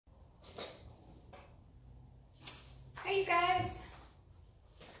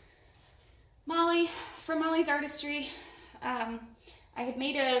from Molly's Artistry. I had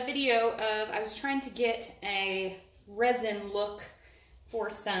made a video of, I was trying to get a resin look for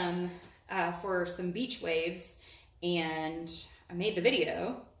some beach waves, and I made the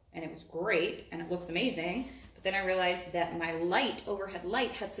video and it was great and it looks amazing, but then I realized that my light, overhead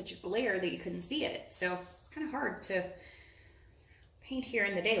light, had such a glare that you couldn't see it. So it's kind of hard to paint here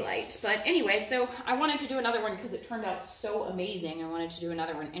in the daylight. But anyway, so I wanted to do another one because it turned out so amazing. I wanted to do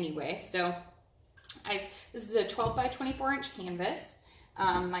another one anyway. So this is a 12 by 24 inch canvas.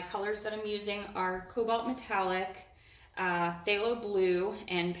 My colors that I'm using are cobalt metallic, phthalo blue,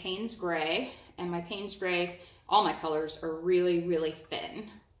 and paynes gray. And my paynes gray, all my colors are really, really thin.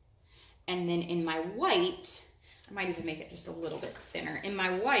 And then in my white, I might even make it just a little bit thinner. In my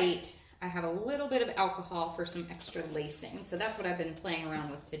white, I have a little bit of alcohol for some extra lacing. So that's what I've been playing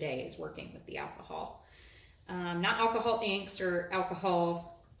around with today, is working with the alcohol. Not alcohol inks or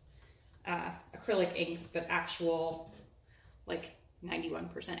alcohol acrylic inks, but actual like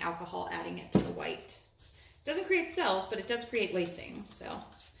 91% alcohol, adding it to the white. Doesn't create cells, but it does create lacing. So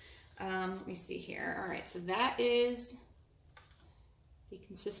let me see here. All right, so that is the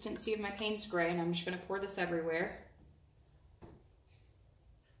consistency of my Paynes gray, and I'm just going to pour this everywhere.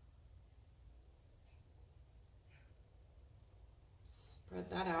 Spread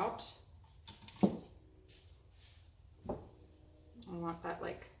that out. I want that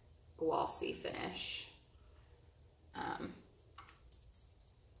like glossy finish.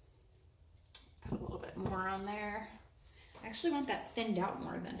 Put a little bit more on there. I actually want that thinned out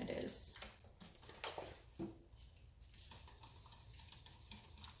more than it is.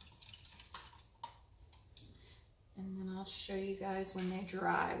 And then I'll show you guys when they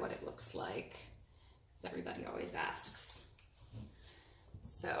dry what it looks like, because everybody always asks.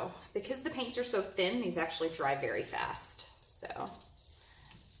 So, because the paints are so thin, these actually dry very fast. So,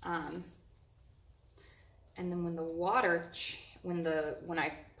 and then when the water, when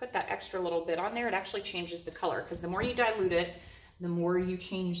I put that extra little bit on there, it actually changes the color, because the more you dilute it, the more you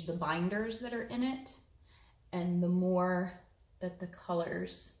change the binders that are in it, and the more that the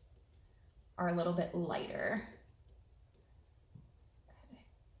colors are a little bit lighter. Okay.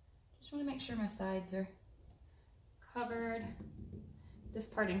 Just want to make sure my sides are covered. This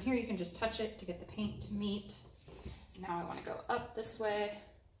part in here, you can just touch it to get the paint to meet. Now I want to go up this way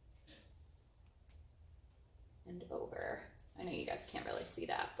and over. I know you guys can't really see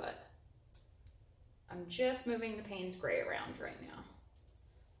that, but I'm just moving the Paynes gray around right now.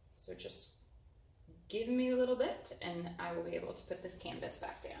 So just give me a little bit and I will be able to put this canvas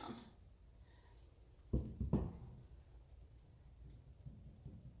back down.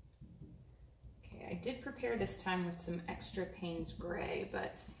 Okay, I did prepare this time with some extra Paynes gray,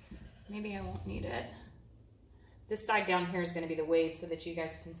 but maybe I won't need it. This side down here is going to be the wave so that you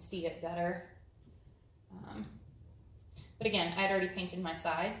guys can see it better. But again, I'd already painted my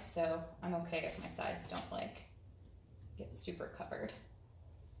sides, so I'm okay if my sides don't like get super covered.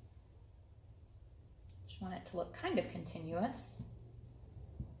 Just want it to look kind of continuous.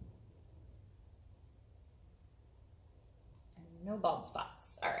 And no bald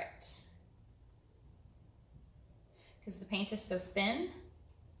spots. All right. Because the paint is so thin,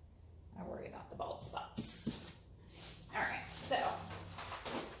 I worry about the bald spots. All right, so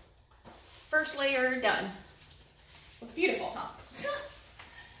first layer done. Looks beautiful, huh?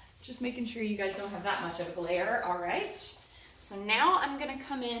 Just making sure you guys don't have that much of a glare. All right, so now I'm gonna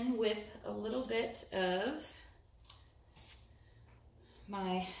come in with a little bit of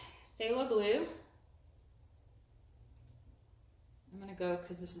my phthalo blue. I'm gonna go,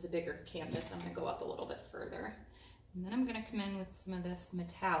 because this is a bigger canvas, I'm gonna go up a little bit further. And then I'm gonna come in with some of this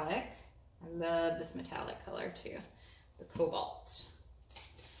metallic. I love this metallic color too, the cobalt.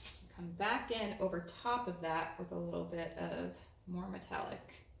 Come back in over top of that with a little bit of more metallic,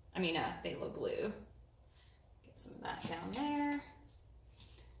 phthalo blue. Get some of that down there.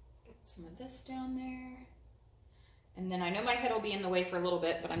 Get some of this down there. And then I know my head will be in the way for a little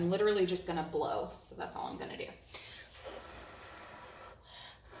bit, but I'm literally just gonna blow. So that's all I'm gonna do.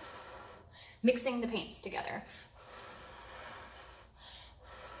 Mixing the paints together.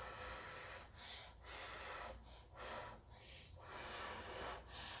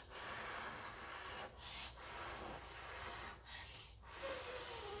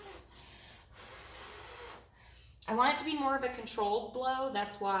 I want it to be more of a controlled blow.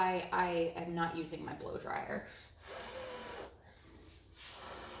 That's why I am not using my blow dryer.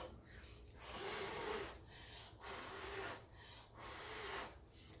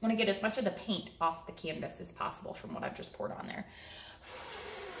 I want to get as much of the paint off the canvas as possible from what I've just poured on there.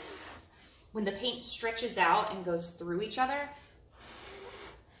 When the paint stretches out and goes through each other,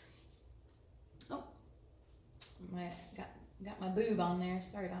 my boob on there,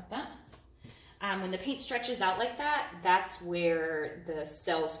 sorry about that. When the paint stretches out like that, that's where the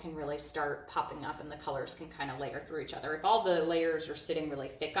cells can really start popping up and the colors can kind of layer through each other. If all the layers are sitting really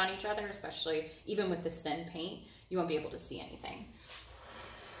thick on each other, especially even with this thin paint, you won't be able to see anything.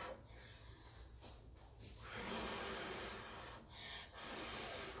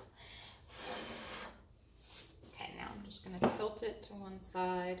 Okay, now I'm just going to tilt it to one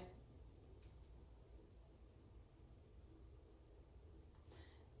side.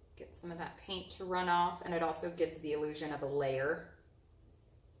 Get some of that paint to run off, and it also gives the illusion of a layer.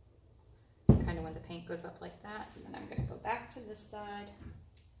 Kind of when the paint goes up like that. And then I'm going to go back to this side.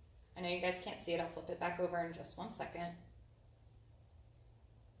 I know you guys can't see it. I'll flip it back over in just 1 second.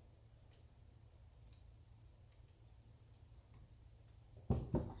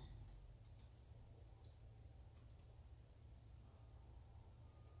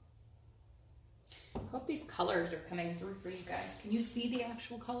 Hope these colors are coming through for you guys. Can you see the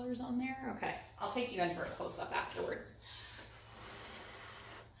actual colors on there? Okay, I'll take you in for a close-up afterwards.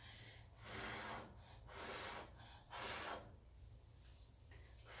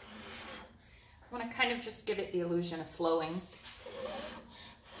 I want to kind of just give it the illusion of flowing.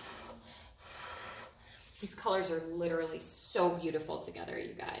 These colors are literally so beautiful together,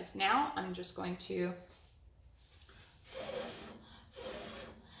 you guys. Now I'm just going to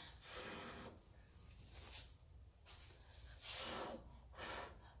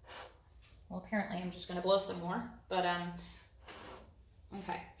well, apparently I'm just going to blow some more, but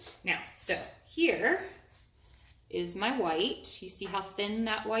okay. Now, so here is my white. You see how thin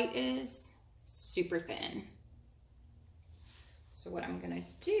that white is? Super thin. So what I'm going to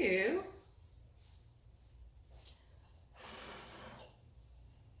do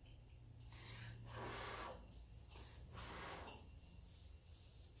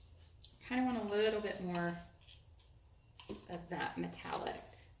kind of want a little bit more of that metallic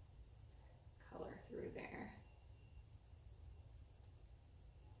color through there.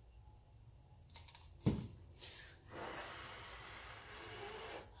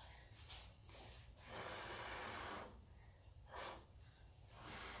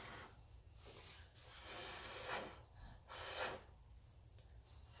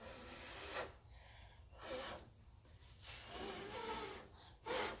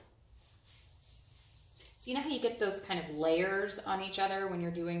 So you know how you get those kind of layers on each other when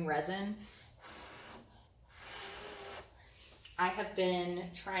you're doing resin? I have been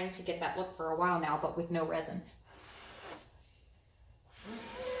trying to get that look for a while now, but with no resin.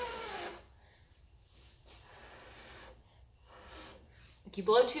 If you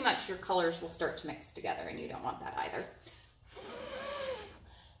blow too much, your colors will start to mix together, and you don't want that either.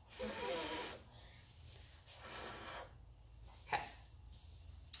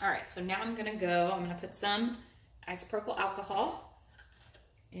 All right, so now I'm gonna put some isopropyl alcohol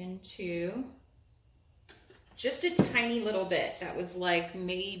into just a tiny little bit. That was like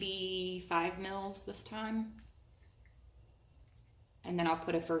maybe 5 mils this time. And then I'll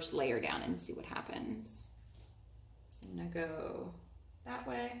put a first layer down and see what happens. So I'm gonna go that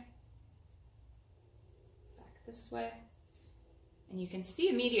way, back this way. And you can see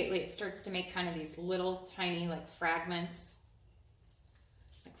immediately it starts to make kind of these little tiny like fragments,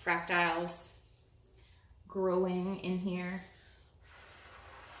 fractiles growing in here.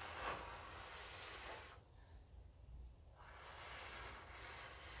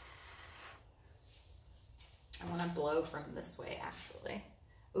 I want to blow from this way actually.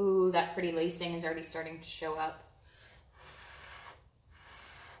 Ooh, that pretty lacing is already starting to show up.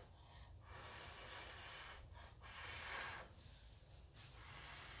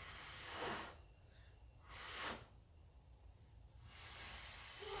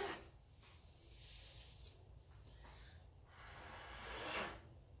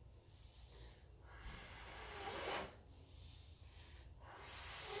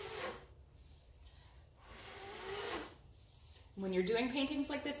 When you're doing paintings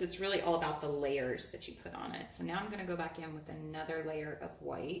like this, it's really all about the layers that you put on it. So now I'm going to go back in with another layer of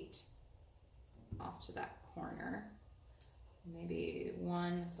white off to that corner. Maybe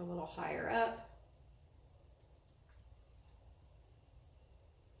one that's a little higher up.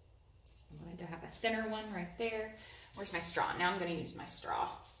 I wanted to have a thinner one right there. Where's my straw? Now I'm going to use my straw.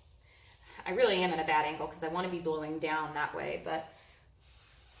 I really am at a bad angle because I want to be blowing down that way, but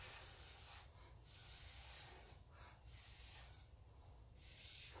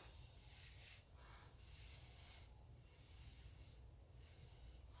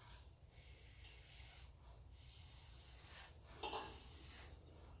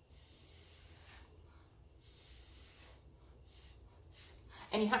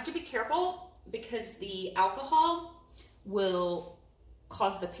and you have to be careful because the alcohol will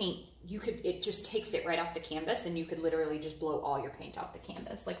cause the paint, it just takes it right off the canvas, and you could literally just blow all your paint off the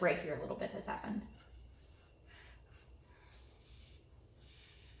canvas. Like right here, a little bit has happened.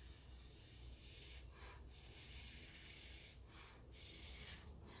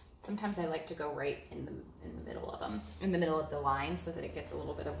 Sometimes I like to go right in the middle of them, in the middle of the line, so that it gets a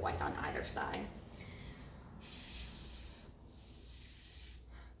little bit of white on either side.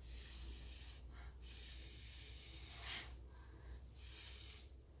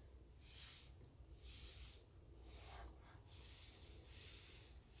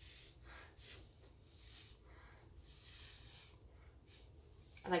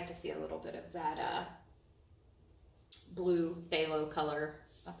 I like to see a little bit of that blue phthalo color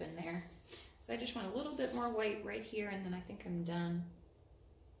up in there. So I just want a little bit more white right here, and then I think I'm done.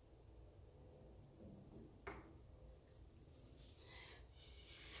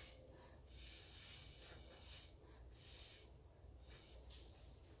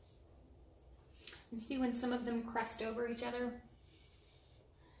 And see when some of them crest over each other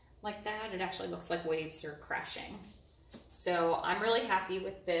like that, it actually looks like waves are crashing. So I'm really happy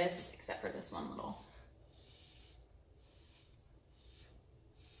with this, except for this one little.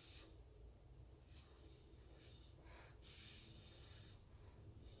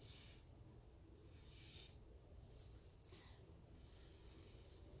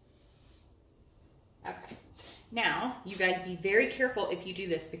 Okay, now you guys be very careful if you do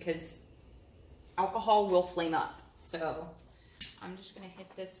this, because alcohol will flame up. So I'm just going to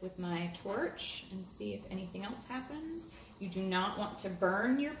hit this with my torch and see if anything else happens. You do not want to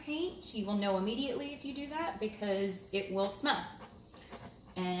burn your paint. You will know immediately if you do that, because it will smell.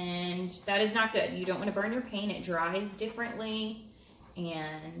 And that is not good. You don't want to burn your paint. It dries differently,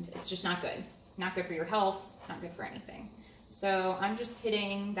 and it's just not good. Not good for your health, not good for anything. So I'm just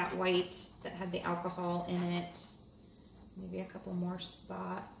hitting that white that had the alcohol in it. Maybe a couple more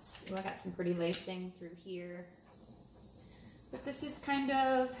spots. Oh, I got some pretty lacing through here. But this is kind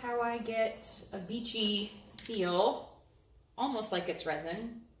of how I get a beachy feel, almost like it's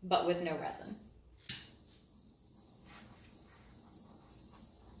resin, but with no resin.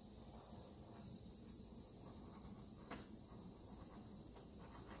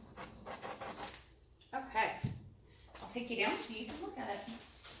 Okay, I'll take you down so you can look at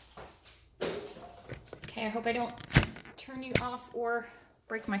it. Okay, I hope I don't turn you off or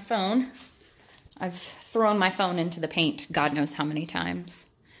break my phone. I've thrown my phone into the paint God knows how many times.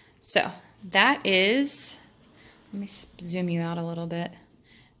 So that is, let me zoom you out a little bit.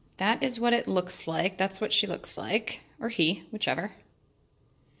 That is what it looks like. That's what she looks like, or he, whichever.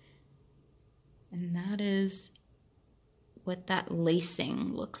 And that is what that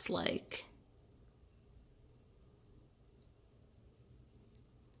lacing looks like.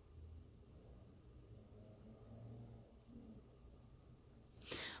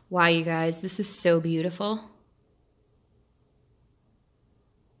 Wow, you guys, this is so beautiful.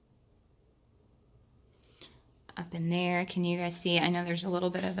 Up in there, can you guys see? I know there's a little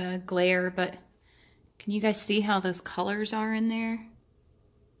bit of a glare, but can you guys see how those colors are in there?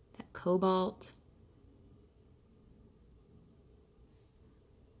 That cobalt.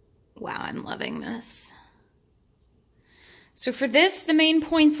 Wow, I'm loving this. So for this, the main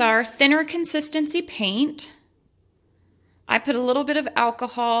points are thinner consistency paint. I put a little bit of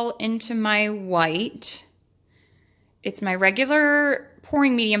alcohol into my white. It's my regular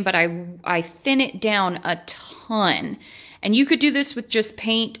pouring medium, but I thin it down a ton. And you could do this with just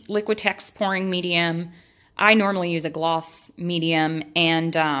paint, liquitex pouring medium. I normally use a gloss medium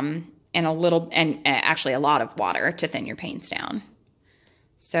and actually a lot of water to thin your paints down.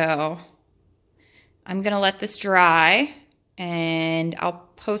 So I'm gonna let this dry, and I'll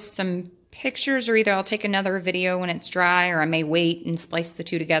post some pictures, or either I'll take another video when it's dry, or I may wait and splice the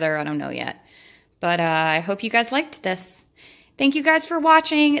two together. I don't know yet. But I hope you guys liked this. Thank you guys for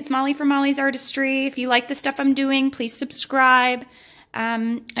watching. It's Molly from Molly's Artistry. If you like the stuff I'm doing, please subscribe.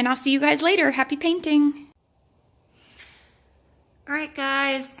 And I'll see you guys later. Happy painting. All right,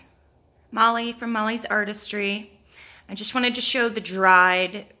 guys. Molly from Molly's Artistry. I just wanted to show the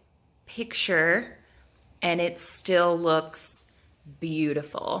dried picture, and it still looks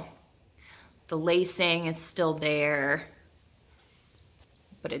beautiful. The lacing is still there,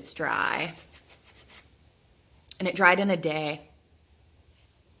 but it's dry. And it dried in a day,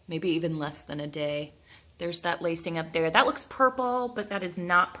 maybe even less than a day. There's that lacing up there. That looks purple, but that is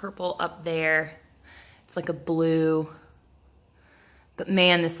not purple up there. It's like a blue. But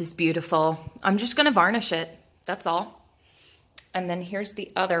man, this is beautiful. I'm just gonna varnish it, that's all. And then here's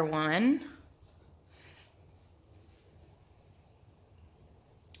the other one.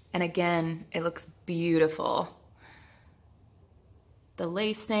 And again, it looks beautiful. The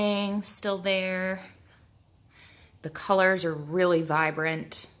lacing still there. The colors are really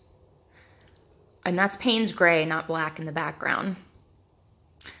vibrant. And that's Paynes gray, not black in the background.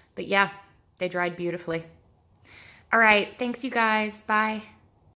 But yeah, they dried beautifully. All right, thanks you guys, bye.